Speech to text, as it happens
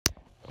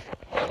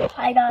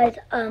Hi guys,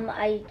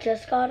 I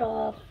just got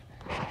off,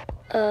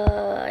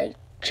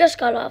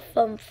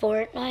 from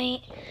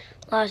Fortnite.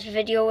 Last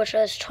video, which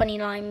was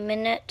 29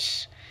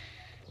 minutes.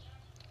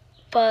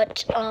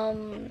 But,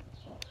 we're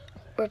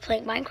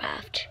playing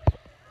Minecraft.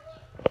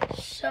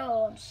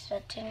 So, I'm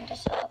setting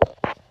this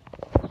up.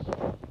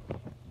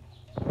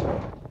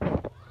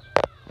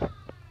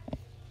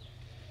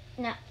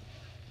 Now,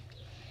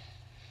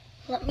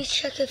 let me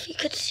check if you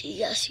could see.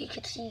 Yes, you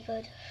could see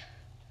good.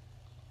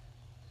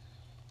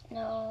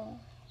 No.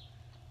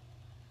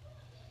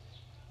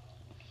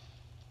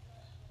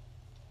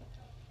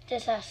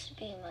 This has to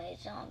be my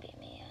zombie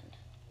man.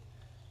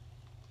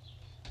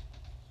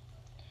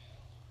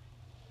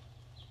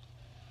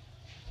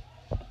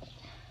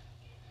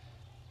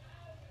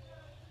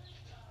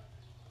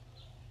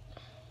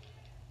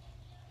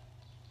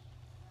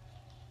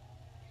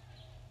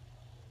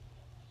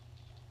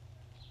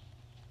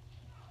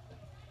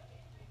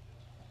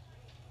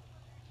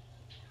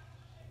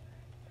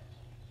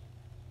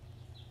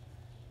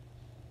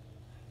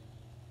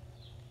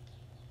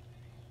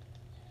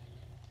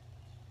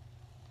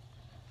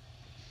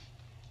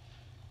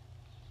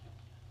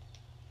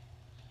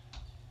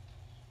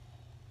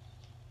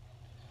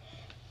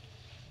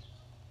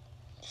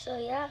 So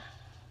yeah,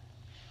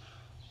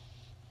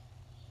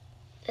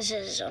 this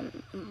is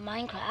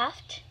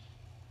Minecraft.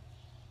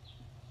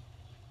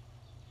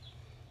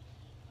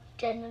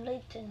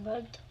 Generate the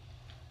world.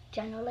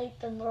 Generate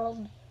the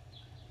world.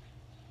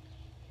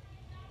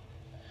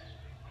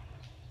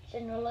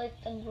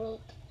 Generate the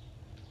world.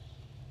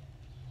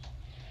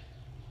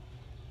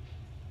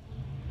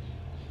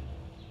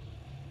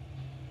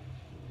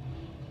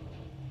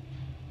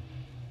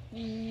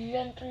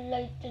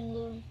 Generate the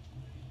world.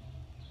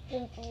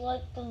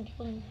 Generate the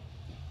world.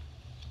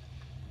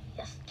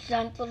 Yes,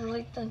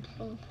 generate the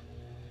world.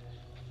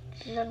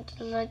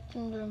 Generate the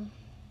world.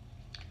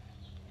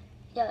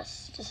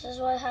 Yes, this is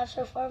what I have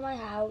so far in my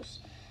house.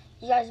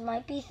 You guys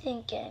might be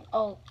thinking,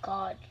 oh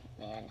god,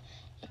 man,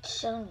 it's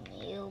so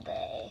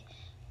newbie.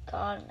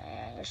 God,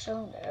 man, you're so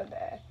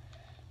newbie.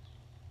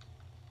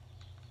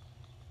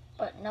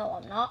 But no,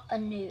 I'm not a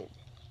noob.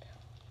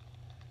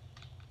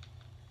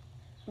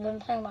 I've been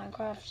playing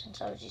Minecraft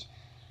since I was just,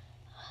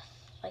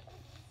 like,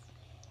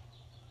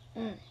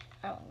 I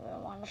don't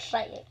even want to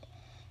say it.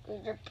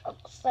 Because you're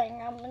probably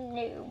saying I'm a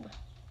noob.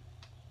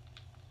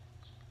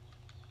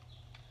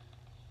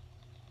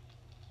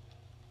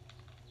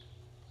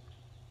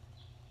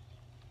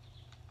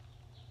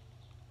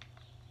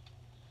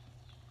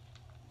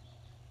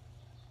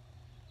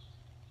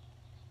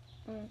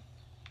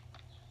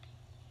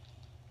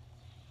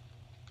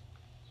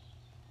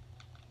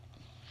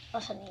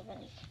 Wasn't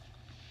even.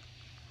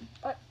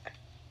 But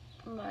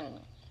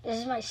this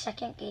is my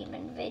second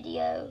gaming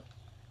video.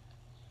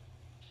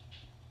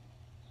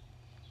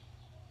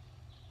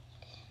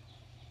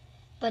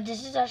 But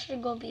this is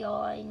actually gonna be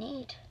all I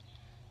need.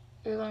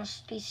 You're gonna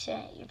be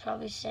saying, you're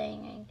probably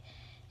saying,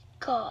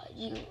 God,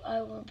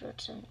 I want to build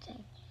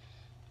something.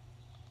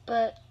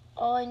 But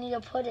all I need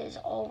to put is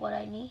all what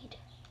I need.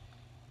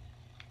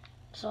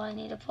 So I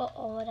need to put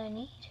all what I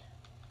need.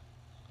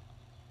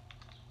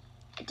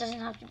 It doesn't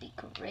have to be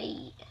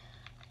great.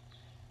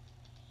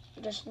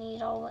 You just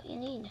need all what you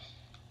need.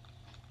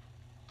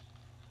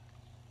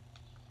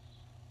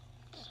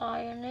 That's all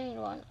you need,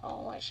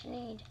 all what you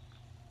need.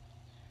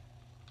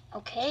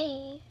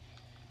 Okay.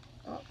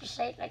 Don't you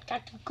say it like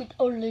that, you could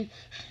only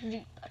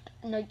sleep at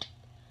night.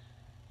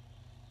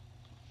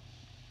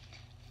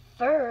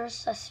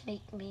 First, let's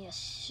make me a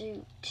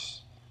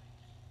suit.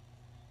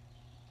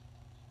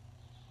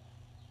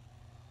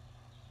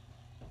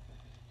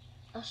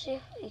 I'll see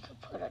if we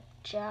could put a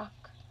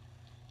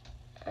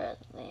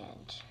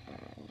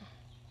jack-o'-lantern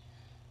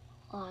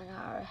on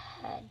our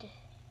head.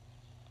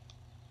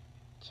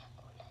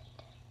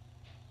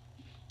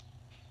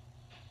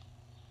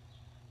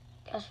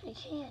 Guess we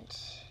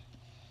can't.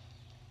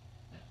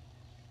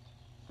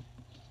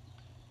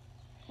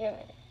 Here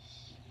it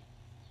is.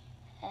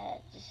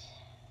 Heads.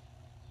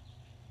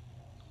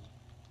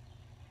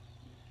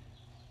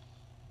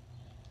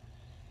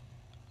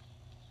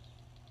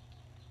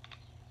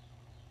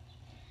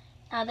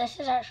 Now this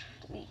is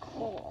actually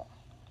cool.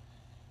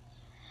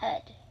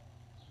 Head.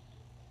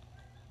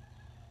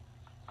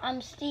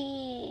 I'm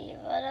Steve.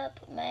 What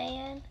up,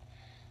 man?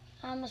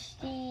 I'm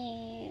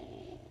Steve.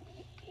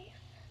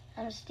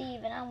 I'm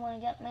Steve and I want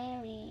to get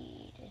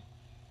married.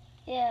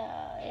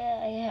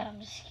 Yeah, I'm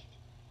just kidding.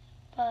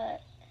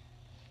 But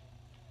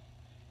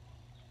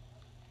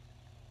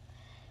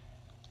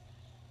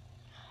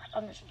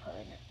I'm just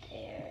putting it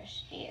there.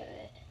 Steve.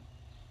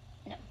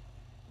 No.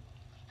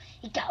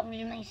 He got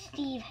rid of my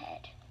Steve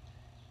head.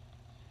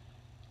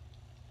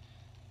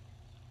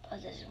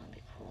 But this is going to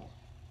be cool.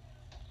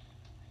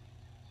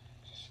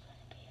 This is going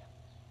to be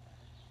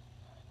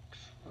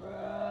a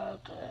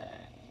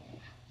dragon.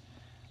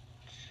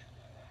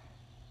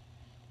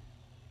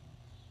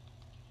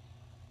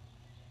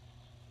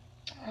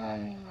 I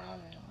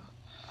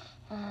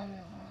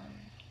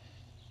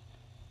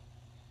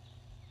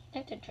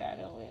think the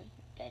dragon would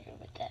better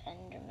with the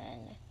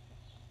Enderman.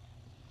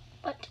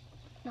 But,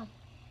 no.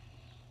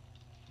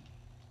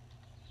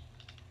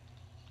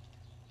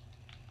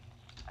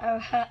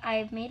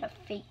 I've made a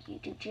fake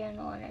YouTube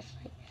channel and it's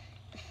like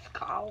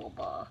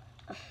Excalibur.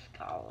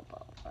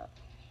 But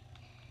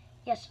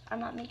yes, I'm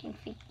not making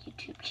fake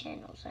YouTube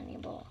channels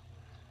anymore.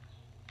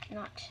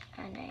 Not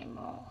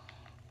anymore.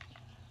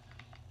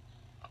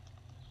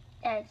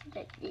 That's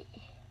the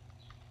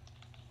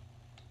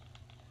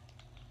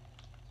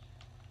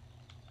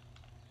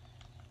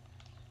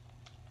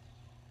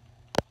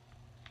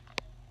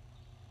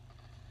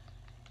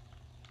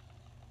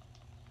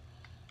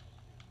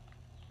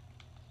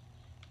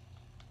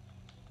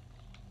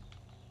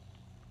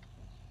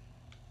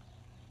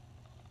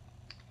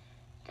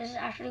This is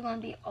actually going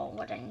to be all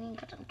what I need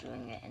because I'm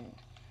doing it in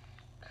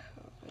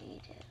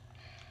creative.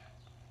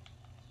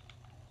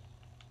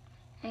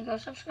 And go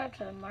subscribe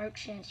to Mark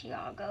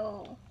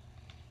Santiago,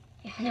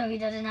 even though he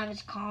doesn't have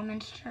his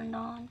comments turned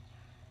on.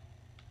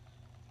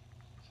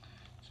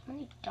 So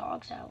many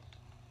dogs out.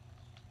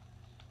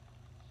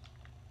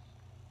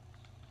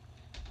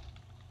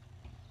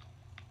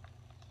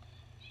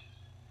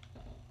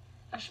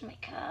 That's my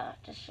cat,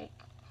 just like,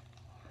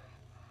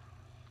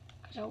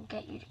 because I'll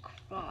get you to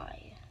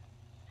cry.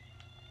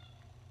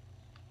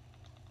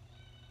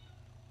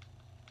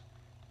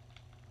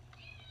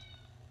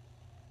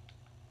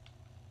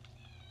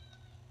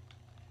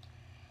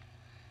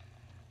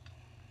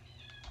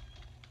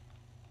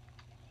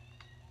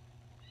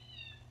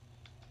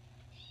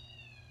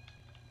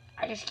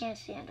 I just can't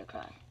stand to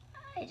cry.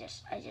 I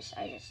just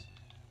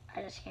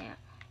can't.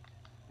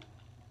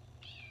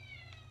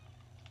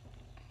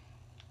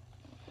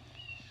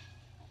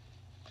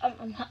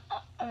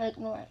 I'm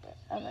ignoring this.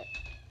 I'm like,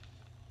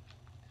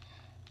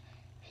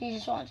 he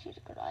just wants you to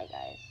cry,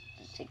 guys.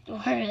 Just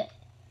ignore it.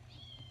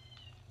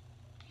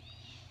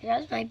 You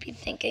guys might be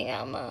thinking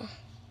I'm a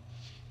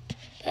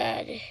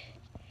bad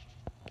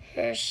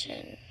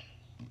person,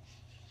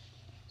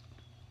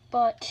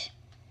 but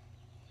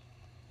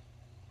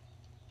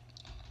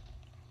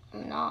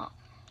I'm not.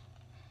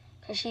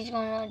 Because she's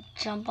going to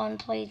jump on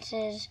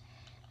places,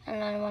 and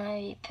then when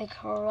I pick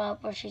her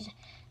up where she's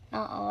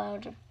not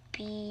allowed to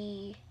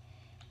be,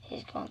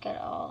 he's going to get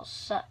all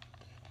upset.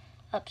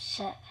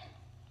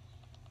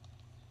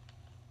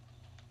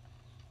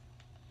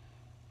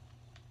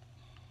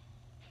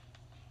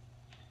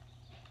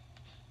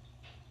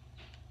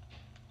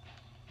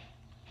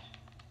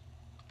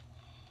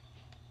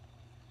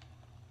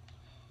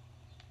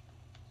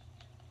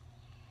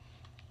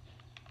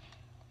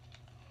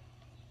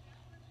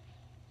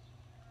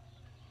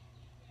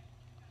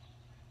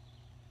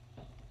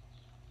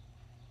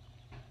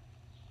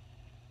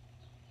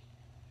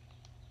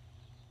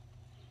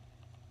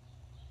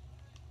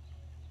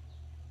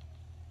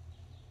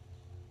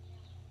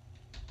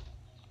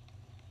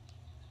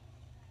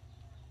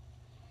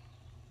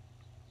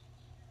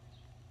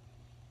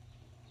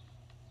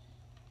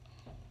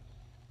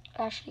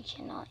 I actually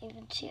cannot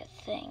even see a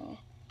thing.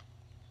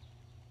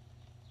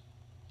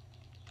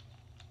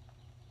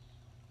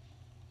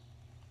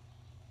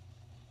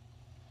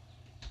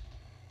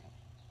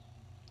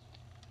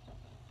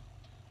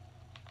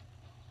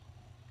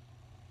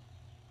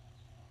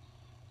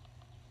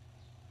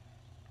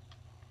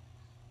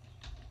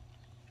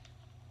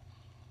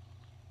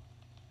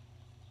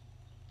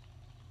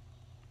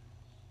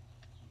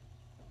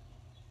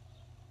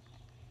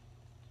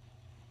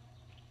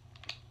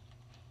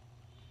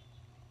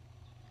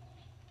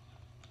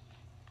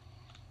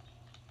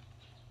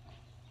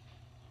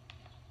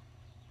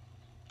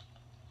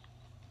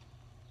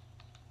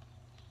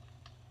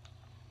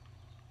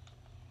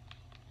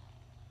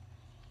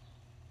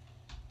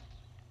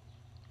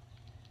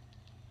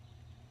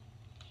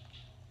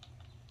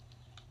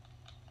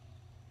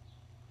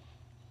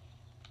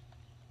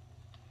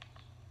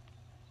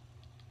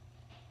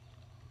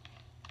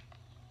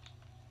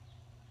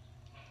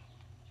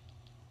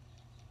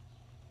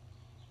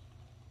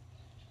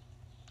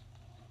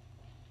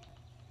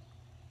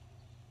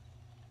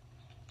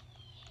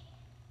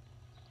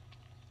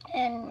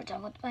 And we're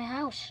done with my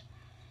house.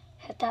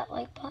 Hit that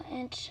like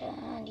button,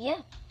 and yeah.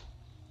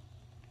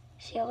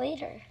 See you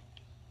later.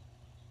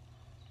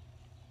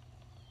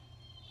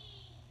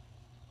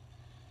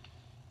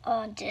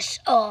 On this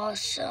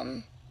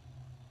awesome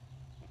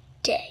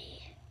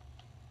day.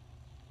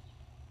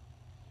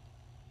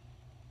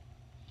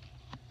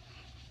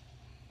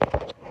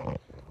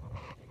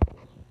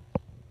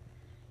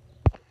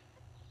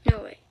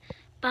 No way.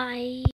 Bye.